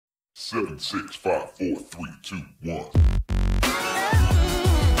7, 6, 5, 4, 3, 2, 1.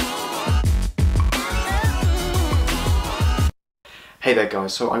 Hey there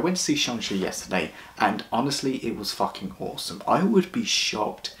guys, so I went to see Shang-Chi yesterday and honestly it was fucking awesome. I would be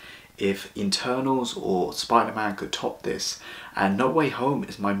shocked if Internals or Spider-Man could top this, and No Way Home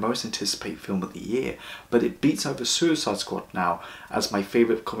is my most anticipated film of the year, but it beats over Suicide Squad now as my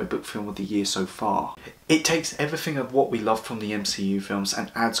favourite comic book film of the year so far. It takes everything of what we love from the MCU films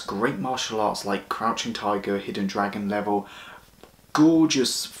and adds great martial arts like Crouching Tiger, Hidden Dragon level,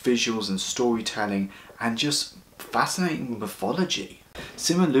 gorgeous visuals and storytelling, and just fascinating mythology.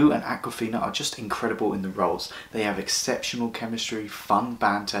 Simu Liu and Awkwafina are just incredible in the roles. They have exceptional chemistry, fun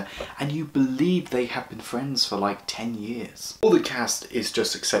banter, and you believe they have been friends for like 10 years. All the cast is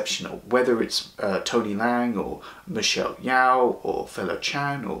just exceptional, whether it's Tony Leung or Michelle Yeoh or Felo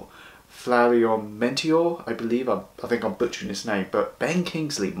Chan or Florian Mentior, I believe. I think I'm butchering his name, but Ben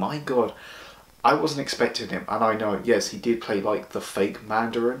Kingsley, my god. I wasn't expecting him, and I know, yes, he did play like the fake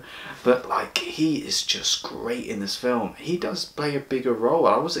Mandarin, but like he is just great in this film. He does play a bigger role.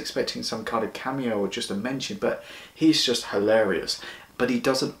 I was expecting some kind of cameo or just a mention, but he's just hilarious. But he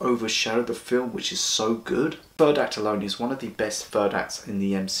doesn't overshadow the film, which is so good. Third act alone is one of the best third acts in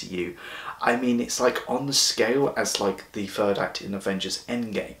the MCU. I mean, it's like on the scale as like the third act in Avengers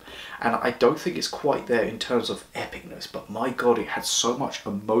Endgame. And I don't think it's quite there in terms of epicness, but my god, it had so much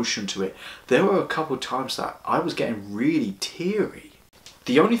emotion to it. There were a couple of times that I was getting really teary.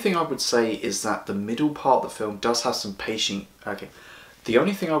 The only thing I would say is that the middle part of the film does have some pacing. The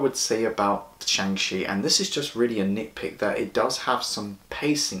only thing I would say about Shang-Chi, and this is just really a nitpick, that it does have some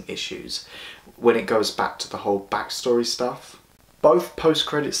pacing issues when it goes back to the whole backstory stuff. Both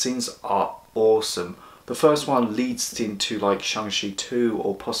post-credit scenes are awesome. The first one leads into like Shang-Chi 2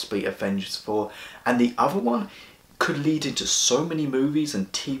 or possibly Avengers 4, and the other one could lead into so many movies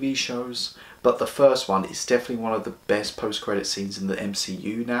and TV shows, but the first one is definitely one of the best post-credit scenes in the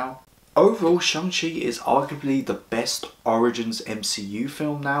MCU now. Overall, Shang-Chi is arguably the best Origins MCU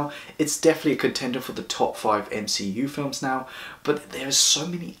film now. It's definitely a contender for the top 5 MCU films now, but there's so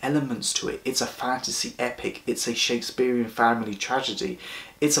many elements to it. It's a fantasy epic, it's a Shakespearean family tragedy,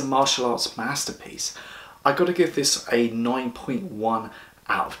 it's a martial arts masterpiece. I gotta give this a 9.1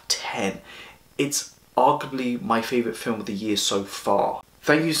 out of 10. It's arguably my favourite film of the year so far.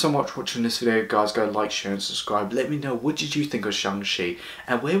 Thank you so much for watching this video guys. Go like, share and subscribe. Let me know, what did you think of Shang-Chi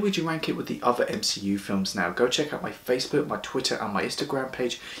and where would you rank it with the other MCU films now? Go check out my Facebook, my Twitter and my Instagram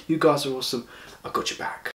page. You guys are awesome. I've got your back.